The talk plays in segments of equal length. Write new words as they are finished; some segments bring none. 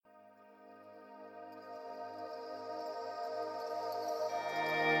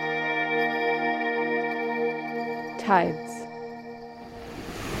Tides.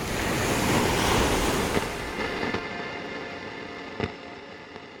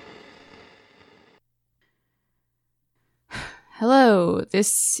 Hello,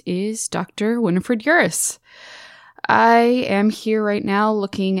 this is Dr. Winifred Uris. I am here right now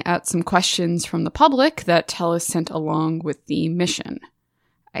looking at some questions from the public that Telus sent along with the mission.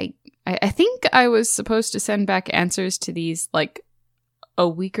 I think I was supposed to send back answers to these like a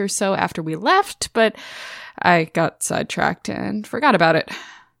week or so after we left, but I got sidetracked and forgot about it.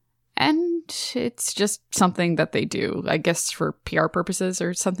 And it's just something that they do, I guess for PR purposes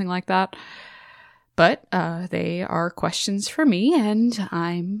or something like that. But they are questions for me, and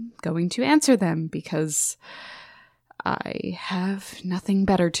I'm going to answer them because I have nothing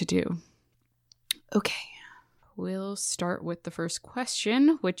better to do. Okay, we'll start with the first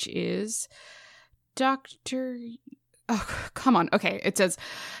question, which is Dr. Oh, come on. Okay, it says,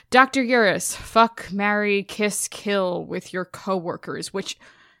 Dr. Uris, fuck, marry, kiss, kill with your coworkers, which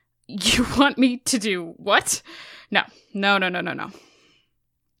you want me to do what? No.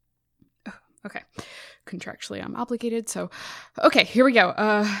 Okay. Contractually, I'm obligated, so... Okay, here we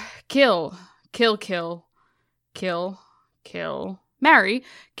go. Kill, marry,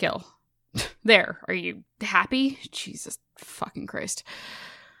 kill. There, are you happy? Jesus fucking Christ.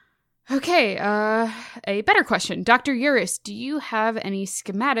 Okay, a better question. Dr. Uris, do you have any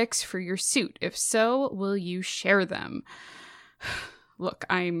schematics for your suit? If so, will you share them? Look,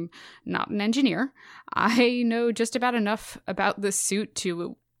 I'm not an engineer. I know just about enough about this suit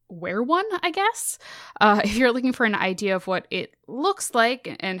to wear one, I guess. If you're looking for an idea of what it looks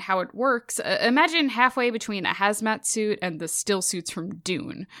like and how it works, imagine halfway between a hazmat suit and the still suits from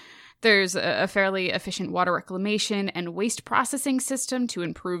Dune. There's a fairly efficient water reclamation and waste processing system to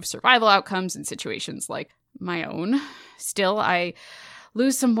improve survival outcomes in situations like my own. Still, I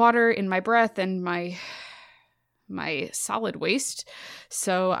lose some water in my breath and my solid waste,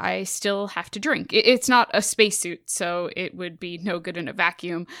 so I still have to drink. It's not a spacesuit, so it would be no good in a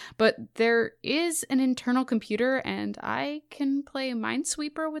vacuum, but there is an internal computer, and I can play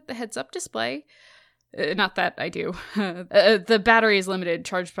Minesweeper with the heads-up display. Not that I do. The battery is limited,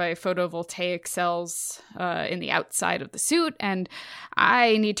 charged by photovoltaic cells in the outside of the suit, and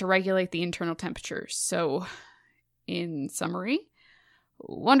I need to regulate the internal temperature. So, in summary,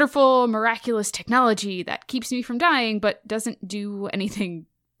 wonderful, miraculous technology that keeps me from dying, but doesn't do anything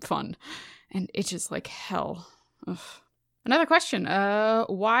fun. And itches like hell. Ugh. Another question.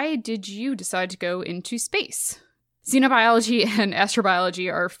 Why did you decide to go into space? Xenobiology and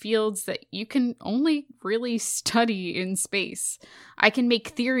astrobiology are fields that you can only really study in space. I can make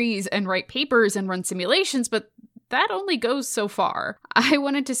theories and write papers and run simulations, but that only goes so far. I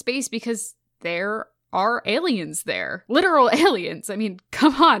went into space because there are aliens there. Literal aliens. I mean,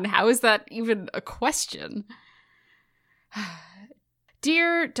 come on, how is that even a question?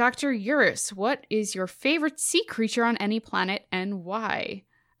 Dear Dr. Uris, what is your favorite sea creature on any planet and why?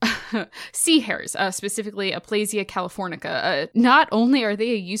 Sea hares, specifically Aplasia californica. Not only are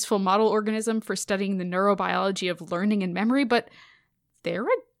they a useful model organism for studying the neurobiology of learning and memory, but they're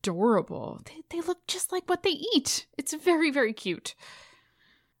adorable. They look just like what they eat. It's very, very cute.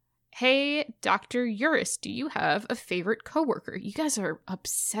 Hey, Dr. Uris, do you have a favorite coworker? You guys are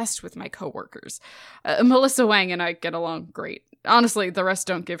obsessed with my coworkers. Melissa Wang and I get along great. Honestly, the rest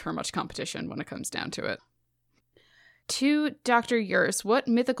don't give her much competition when it comes down to it. To Dr. Uris, what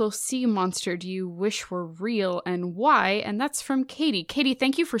mythical sea monster do you wish were real and why? And that's from Katie. Katie,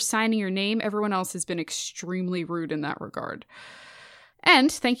 thank you for signing your name. Everyone else has been extremely rude in that regard.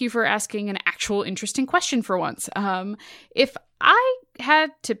 And thank you for asking an actual interesting question for once. If I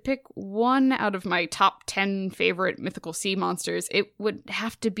had to pick one out of my top 10 favorite mythical sea monsters, it would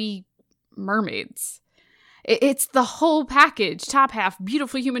have to be mermaids. It's the whole package. Top half,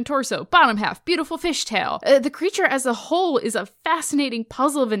 beautiful human torso. Bottom half, beautiful fishtail. The creature as a whole is a fascinating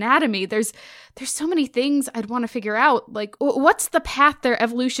puzzle of anatomy. There's so many things I'd want to figure out. Like, what's the path their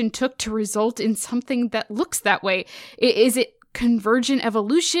evolution took to result in something that looks that way? Is it convergent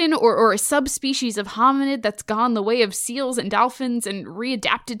evolution or a subspecies of hominid that's gone the way of seals and dolphins and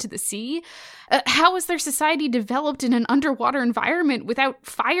readapted to the sea? How is their society developed in an underwater environment without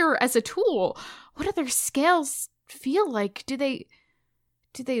fire as a tool? What do their scales feel like? Do they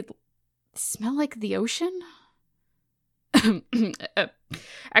smell like the ocean?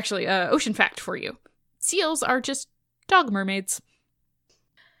 Actually, ocean fact for you. Seals are just dog mermaids.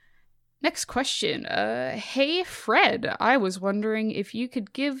 Next question. Hey, Fred, I was wondering if you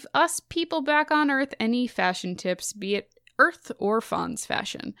could give us people back on Earth any fashion tips, be it Earth or Fonz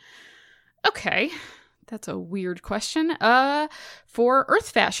fashion. Okay, That's a weird question. For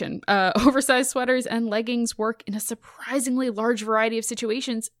Earth fashion, oversized sweaters and leggings work in a surprisingly large variety of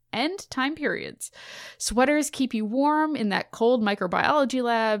situations and time periods. Sweaters keep you warm in that cold microbiology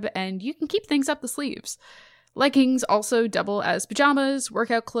lab, and you can keep things up the sleeves. Leggings also double as pajamas,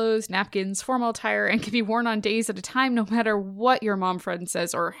 workout clothes, napkins, formal attire, and can be worn on days at a time no matter what your mom friend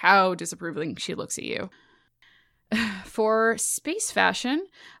says or how disapproving she looks at you. For space fashion,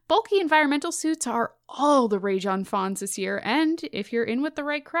 bulky environmental suits are all the rage on fawns this year, and if you're in with the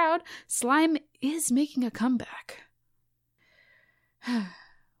right crowd, slime is making a comeback.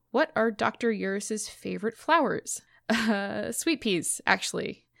 What are Dr. Eurus's favorite flowers? Sweet peas,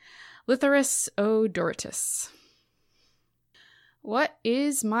 actually. Lithoris odoratus. What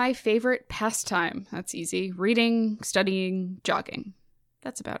is my favorite pastime? That's easy. Reading, studying, jogging.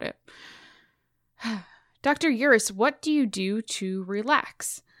 That's about it. Dr. Eurus, what do you do to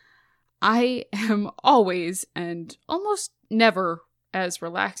relax? I am always and almost never as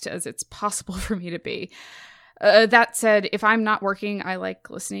relaxed as it's possible for me to be. That said, if I'm not working, I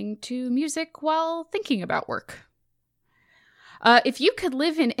like listening to music while thinking about work. If you could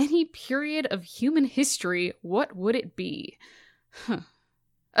live in any period of human history, what would it be?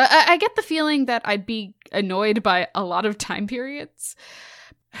 I get the feeling that I'd be annoyed by a lot of time periods.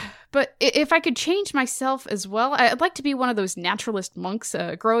 But if I could change myself as well, I'd like to be one of those naturalist monks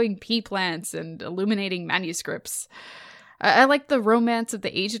growing pea plants and illuminating manuscripts. I like the romance of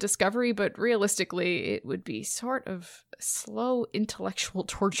the Age of Discovery, but realistically, it would be sort of slow intellectual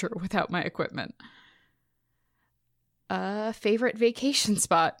torture without my equipment. Favorite vacation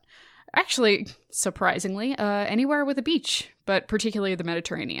spot? Actually, surprisingly, anywhere with a beach, but particularly the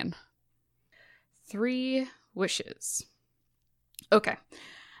Mediterranean. 3 wishes. Okay.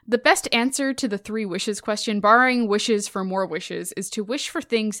 The best answer to the 3 wishes question, barring wishes for more wishes, is to wish for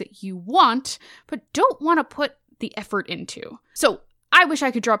things that you want, but don't want to put the effort into. So, I wish I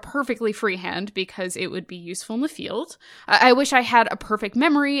could draw perfectly freehand because it would be useful in the field. I wish I had a perfect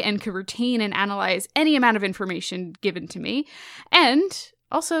memory and could retain and analyze any amount of information given to me. And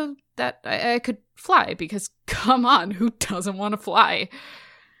also that I could fly because, come on, who doesn't want to fly?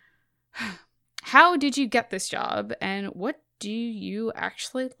 How did you get this job, and what do you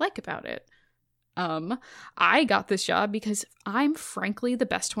actually like about it? I got this job because I'm frankly the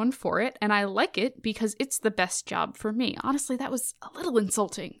best one for it, and I like it because it's the best job for me. Honestly, that was a little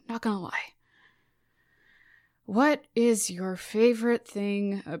insulting, not gonna lie. What is your favorite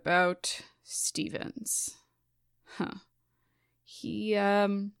thing about Stevens? He,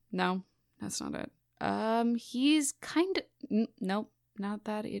 no, that's not it. He's kind of, nope, not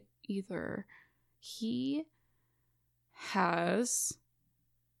that it either. He has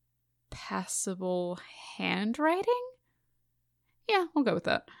passable handwriting? Yeah, we'll go with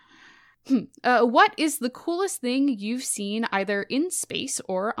that. What is the coolest thing you've seen either in space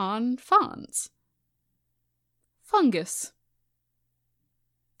or on fawns? Fungus.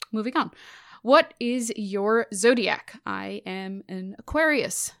 Moving on. What is your zodiac? I am an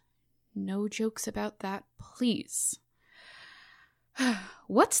Aquarius. No jokes about that, please.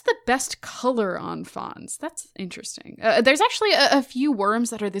 What's the best color on fawns? That's interesting. There's actually a few worms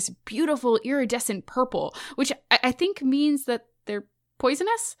that are this beautiful iridescent purple, which I think means that they're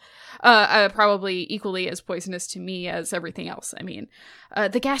poisonous. Probably equally as poisonous to me as everything else. I mean,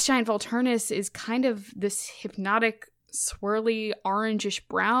 the gas giant Volturnus is kind of this hypnotic, swirly, orangish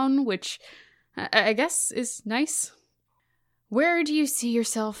brown, which I guess is nice. Where do you see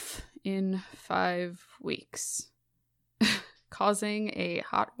yourself in 5 weeks? Causing a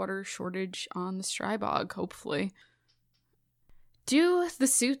hot water shortage on the Strybog, hopefully. Do the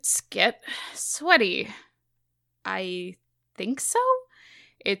suits get sweaty? I think so.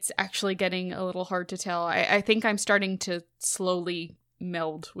 It's actually getting a little hard to tell. I think I'm starting to slowly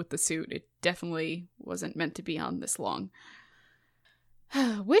meld with the suit. It definitely wasn't meant to be on this long.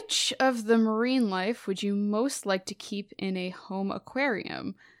 Which of the marine life would you most like to keep in a home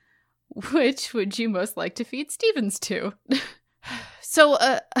aquarium? Which would you most like to feed Stevens to? So,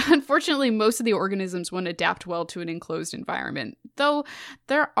 unfortunately, most of the organisms won't adapt well to an enclosed environment, though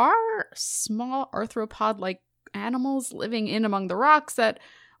there are small arthropod-like animals living in among the rocks that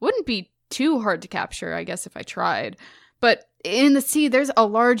wouldn't be too hard to capture, I guess, if I tried. But in the sea, there's a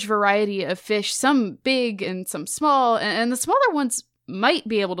large variety of fish, some big and some small, and the smaller ones might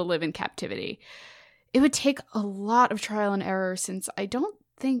be able to live in captivity. It would take a lot of trial and error, since I don't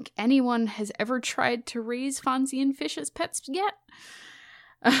think anyone has ever tried to raise Fonzian fish as pets yet.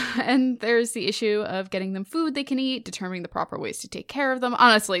 And there's the issue of getting them food they can eat, determining the proper ways to take care of them.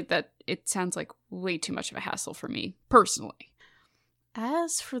 Honestly, it sounds like way too much of a hassle for me, personally.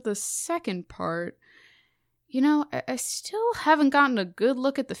 As for the second part, I still haven't gotten a good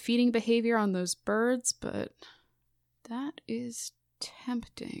look at the feeding behavior on those birds, but that is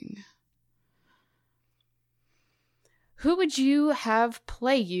tempting. Who would you have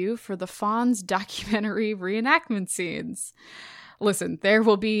play you for the Fonz documentary reenactment scenes? Listen, there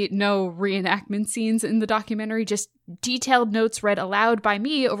will be no reenactment scenes in the documentary, just detailed notes read aloud by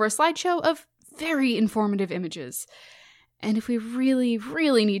me over a slideshow of very informative images. And if we really,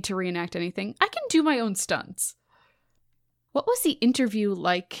 really need to reenact anything, I can do my own stunts. What was the interview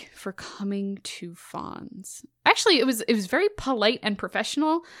like for coming to Fonz? Actually, it was very polite and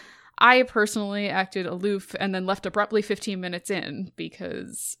professional. I personally acted aloof and then left abruptly 15 minutes in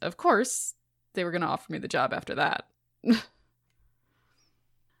because, of course, they were going to offer me the job after that.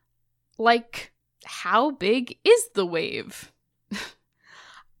 Like, how big is the wave?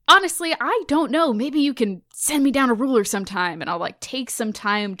 Honestly, I don't know. Maybe you can send me down a ruler sometime and I'll take some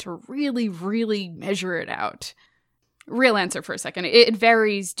time to really, really measure it out. Real answer for a second. It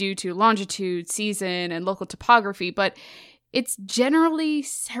varies due to longitude, season, and local topography, but it's generally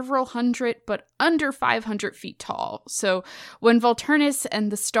several hundred, but under 500 feet tall. So when Volturnus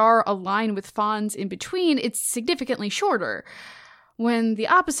and the star align with Fonz in between, it's significantly shorter. When the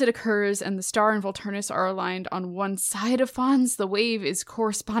opposite occurs and the star and Volturnus are aligned on one side of Fonz, the wave is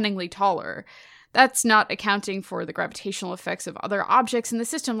correspondingly taller. That's not accounting for the gravitational effects of other objects in the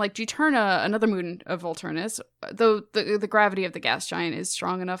system, like Juturna, another moon of Volturnus, though the gravity of the gas giant is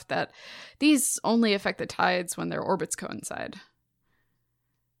strong enough that these only affect the tides when their orbits coincide.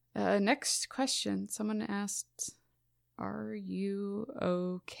 Next question. Someone asked, are you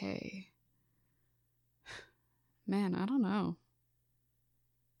okay? Man, I don't know.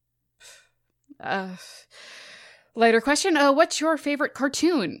 Later question. What's your favorite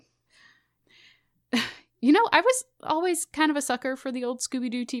cartoon? I was always kind of a sucker for the old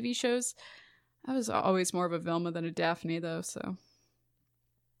Scooby-Doo TV shows. I was always more of a Velma than a Daphne, though, so.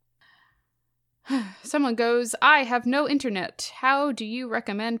 Someone goes, I have no internet. How do you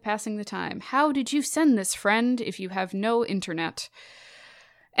recommend passing the time? How did you send this, friend, if you have no internet?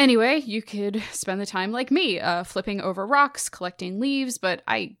 Anyway, you could spend the time like me, flipping over rocks, collecting leaves, but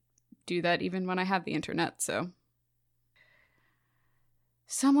I do that even when I have the internet, so.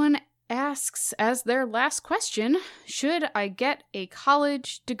 Someone asks as their last question, should I get a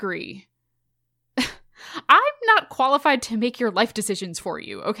college degree? I'm not qualified to make your life decisions for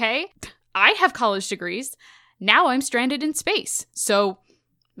you, okay? I have college degrees. Now I'm stranded in space, so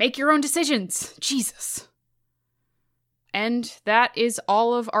make your own decisions. Jesus. And that is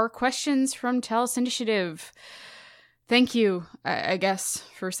all of our questions from Tellus Initiative. Thank you, I guess,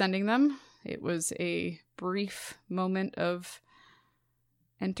 for sending them. It was a brief moment of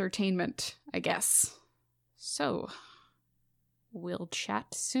entertainment, I guess. So, we'll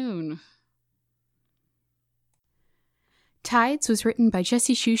chat soon. Tides was written by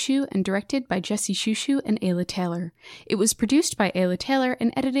Jesse Shushu and directed by Jesse Shushu and Ayla Taylor. It was produced by Ayla Taylor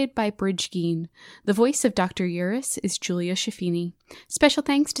and edited by Bridge Geen. The voice of Dr. Eurus is Julia Schaffini. Special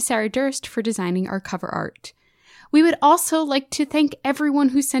thanks to Sarah Durst for designing our cover art. We would also like to thank everyone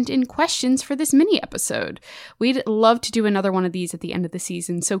who sent in questions for this mini episode. We'd love to do another one of these at the end of the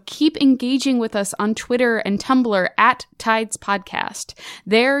season, so keep engaging with us on Twitter and Tumblr at Tides Podcast.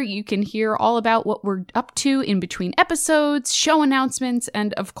 There you can hear all about what we're up to in between episodes, show announcements,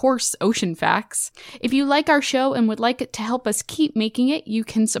 and of course, ocean facts. If you like our show and would like it to help us keep making it, you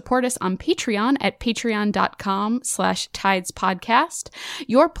can support us on Patreon at patreon.com/tidespodcast.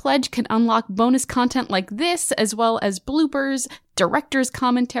 Your pledge can unlock bonus content like this, as well as bloopers, director's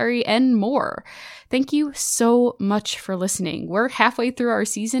commentary, and more. Thank you so much for listening. We're halfway through our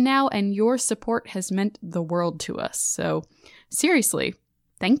season now, and your support has meant the world to us. So, seriously,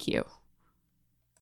 thank you.